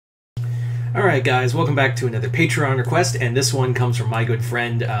Alright guys, welcome back to another Patreon request, and this one comes from my good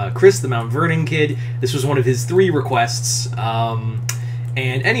friend Chris, the Mount Vernon kid. This was one of his 3 requests. And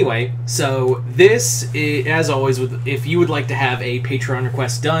anyway, so this, as always, if you would like to have a Patreon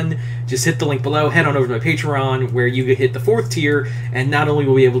request done, just hit the link below, head on over to my Patreon, where you hit the 4th tier, and not only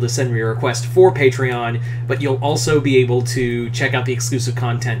will you be able to send me a request for Patreon, but you'll also be able to check out the exclusive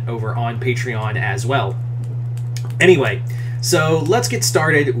content over on Patreon as well. Anyway, so let's get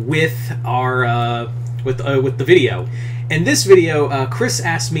started with our with the video. In this video, Chris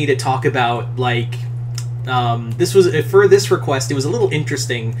asked me to talk about this was for this request. It was a little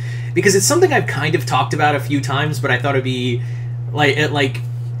interesting because it's something I've kind of talked about a few times, but I thought it'd be like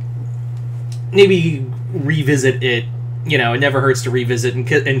maybe revisit it. You know, it never hurts to revisit,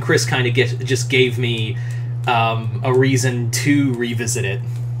 and Chris kind of just gave me a reason to revisit it.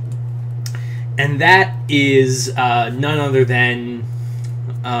 And that is none other than,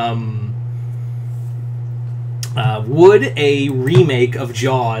 would a remake of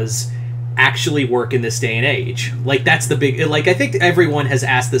Jaws actually work in this day and age? Like, that's the big... Like, I think everyone has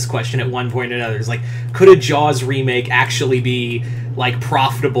asked this question at one point or another. It's like, could a Jaws remake actually be, like,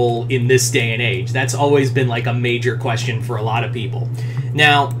 profitable in this day and age? That's always been, like, a major question for a lot of people.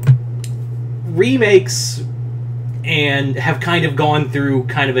 Now, remakes... and have kind of gone through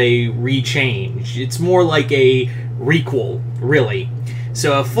kind of a rechange. It's more like a requel, really.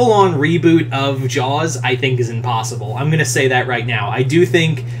 So a full-on reboot of Jaws, I think, is impossible. I'm going to say that right now. I do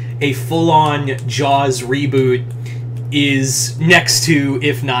think a full-on Jaws reboot is next to,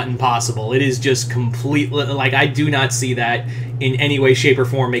 if not impossible. It is just completely... Like, I do not see that in any way, shape, or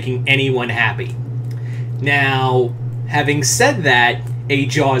form making anyone happy. Now, having said that, a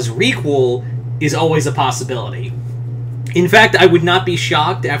Jaws requel is always a possibility. In fact, I would not be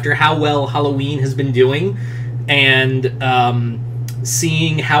shocked after how well Halloween has been doing, and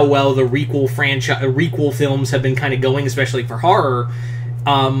seeing how well the requel films have been kind of going, especially for horror.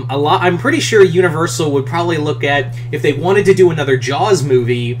 I'm pretty sure Universal would probably look at, if they wanted to do another Jaws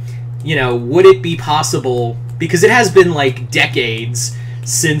movie, you know, would it be possible? Because it has been like decades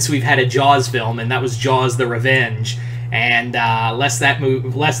since we've had a Jaws film, and that was Jaws: The Revenge. And less that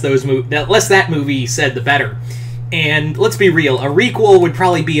movie said, the better. And let's be real, a requel would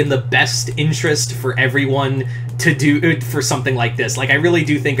probably be in the best interest for everyone to do for something like this. Like, I really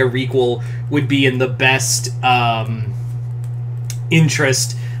do think a requel would be in the best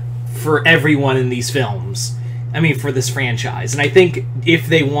interest for everyone in these films. I mean, for this franchise. And I think if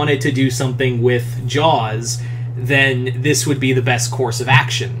they wanted to do something with Jaws, then this would be the best course of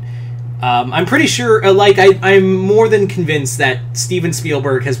action. I'm pretty sure, I'm more than convinced that Steven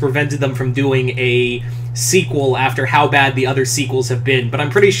Spielberg has prevented them from doing a sequel after how bad the other sequels have been, but I'm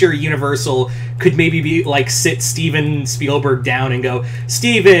pretty sure Universal could maybe be, sit Steven Spielberg down and go,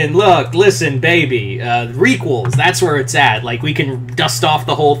 Steven, look, listen, baby, requels, that's where it's at. Like, we can dust off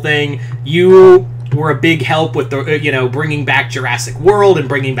the whole thing. You were a big help with the, bringing back Jurassic World and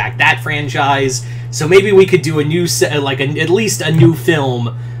bringing back that franchise, so maybe we could do a new, at least a new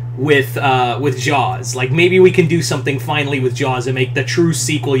film with Jaws. Like, maybe we can do something finally with Jaws and make the true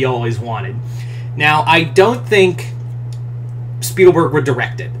sequel you always wanted. Now, I don't think Spielberg would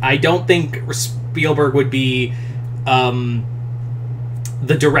direct it. I don't think Spielberg would be the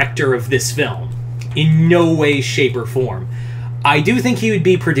director of this film. In no way, shape, or form. I do think he would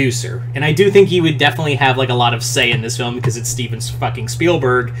be producer, and I do think he would definitely have, a lot of say in this film, because it's Steven fucking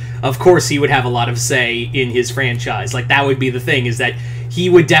Spielberg. Of course he would have a lot of say in his franchise. That would be the thing, is that he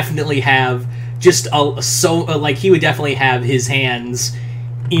would definitely have he would definitely have his hands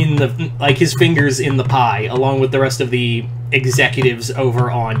in the, his fingers in the pie, along with the rest of the executives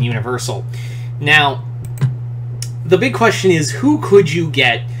over on Universal. Now, the big question is, who could you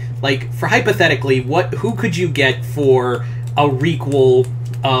get, for hypothetically, who could you get for a requel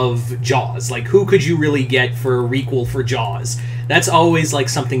of Jaws? Who could you really get for a requel for Jaws? That's always,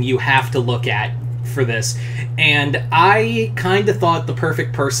 something you have to look at for this. And I kind of thought the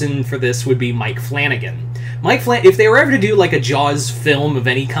perfect person for this would be Mike Flanagan. If they were ever to do, a Jaws film of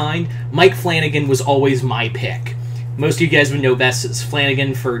any kind, Mike Flanagan was always my pick. Most of you guys would know best as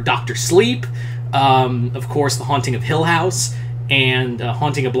Flanagan for Dr. Sleep, of course, The Haunting of Hill House, and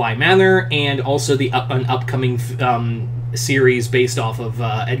Haunting of Bly Manor, and also an upcoming series based off of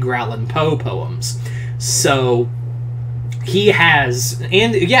Edgar Allan Poe poems. So he has,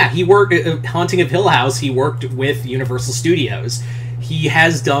 and yeah, he worked Haunting of Hill House. He worked with Universal Studios. He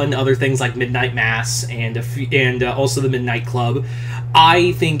has done other things like Midnight Mass and also the Midnight Club.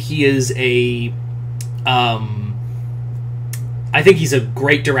 I think he is I think he's a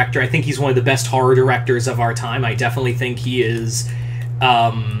great director. I think he's one of the best horror directors of our time. I definitely think he is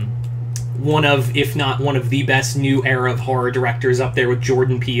one of, if not one of the best new era of horror directors, up there with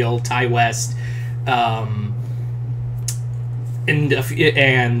Jordan Peele, Ty West,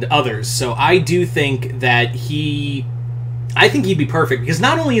 and others. So I do think that I think he'd be perfect, because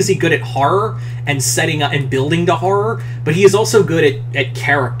not only is he good at horror and setting up and building to horror, but he is also good at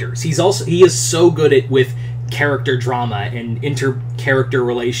characters. He is so good with character drama and inter-character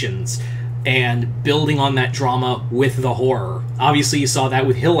relations and building on that drama with the horror. Obviously, you saw that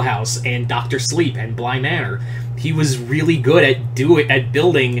with Hill House and Dr. Sleep and Bly Manor. He was really good at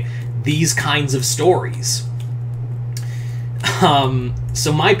building these kinds of stories.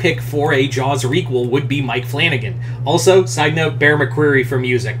 So my pick for a Jaws requel would be Mike Flanagan. Also, side note, Bear McCreary for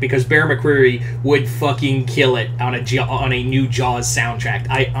music, because Bear McCreary would fucking kill it on a new Jaws soundtrack.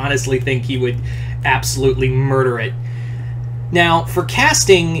 I honestly think he would absolutely murder it. Now, for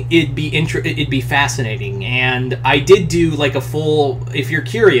casting, it'd be fascinating, and I did do like a full. If you're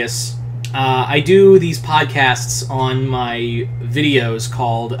curious, I do these podcasts on my videos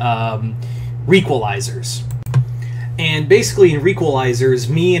called Requalizers. And basically in Requalizers,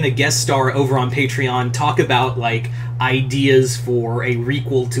 me and a guest star over on Patreon talk about, like, ideas for a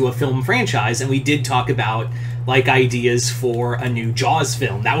requel to a film franchise, and we did talk about, like, ideas for a new Jaws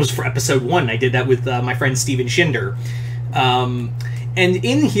film. That was for episode 1. I did that with my friend Steven Schinder. And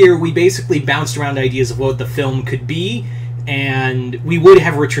in here, we basically bounced around ideas of what the film could be, and we would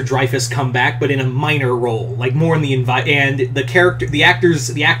have Richard Dreyfuss come back, but in a minor role, like more in the and the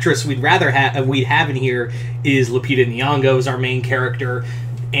actress we'd have in here is Lupita Nyong'o as our main character,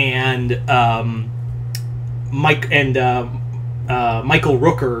 and Michael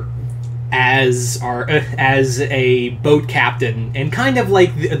Rooker as a boat captain, and kind of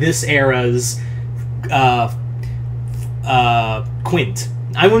like this era's Quint.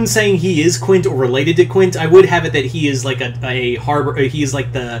 I wasn't saying he is Quint or related to Quint. I would have it that he is like a harbor. He is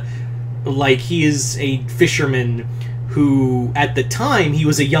he is a fisherman who, at the time, he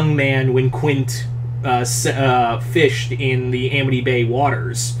was a young man when Quint fished in the Amity Bay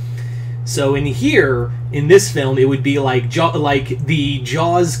waters. So in this film, it would be like the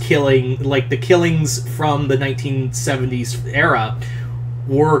Jaws killing, like the killings from the 1970s era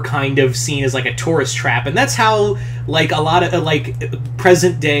were kind of seen as like a tourist trap, and that's how like a lot of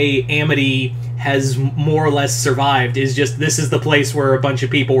present day Amity has more or less survived. Is just, this is the place where a bunch of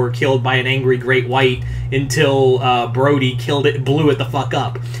people were killed by an angry great white until Brody blew it the fuck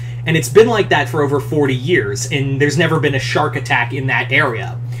up. And it's been like that for over 40 years, and there's never been a shark attack in that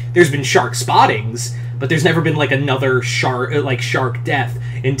area. There's been shark spottings, but there's never been like another shark death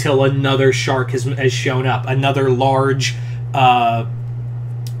until another shark has shown up, another large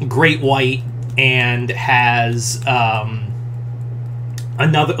great white, and has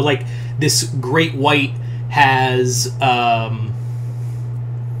another, like, this great white has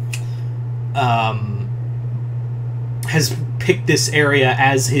picked this area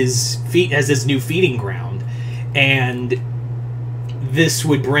as his new feeding ground, and this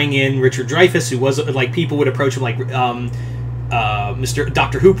would bring in Richard Dreyfuss, who was like, people would approach him like, Mr.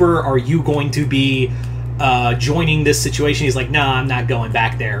 Dr. Hooper, are you going to be joining this situation? He's like, nah, I'm not going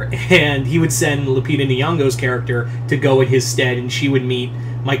back there. And he would send Lupita Nyong'o's character to go in his stead, and she would meet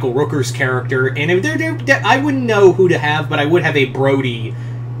Michael Rooker's character. And I wouldn't know who to have, but I would have a Brody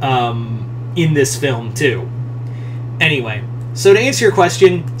in this film too. Anyway, so to answer your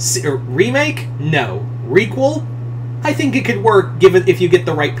question, remake? No. Requel? I think it could work if you get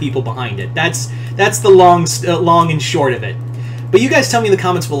the right people behind it. That's the long and short of it. But you guys tell me in the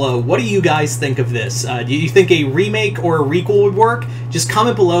comments below, what do you guys think of this? Do you think a remake or a requel would work? Just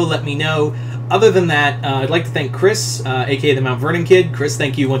comment below, let me know. Other than that, I'd like to thank Chris, aka the Mount Vernon Kid. Chris,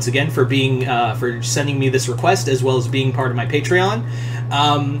 thank you once again for for sending me this request, as well as being part of my Patreon.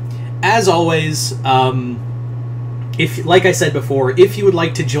 As always, like I said before, if you would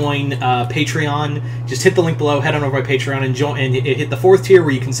like to join Patreon, just hit the link below, head on over to my Patreon, and hit the 4th tier,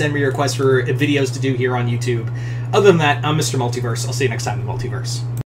 where you can send me requests for videos to do here on YouTube. Other than that, I'm Mr. Multiverse. I'll see you next time in the Multiverse.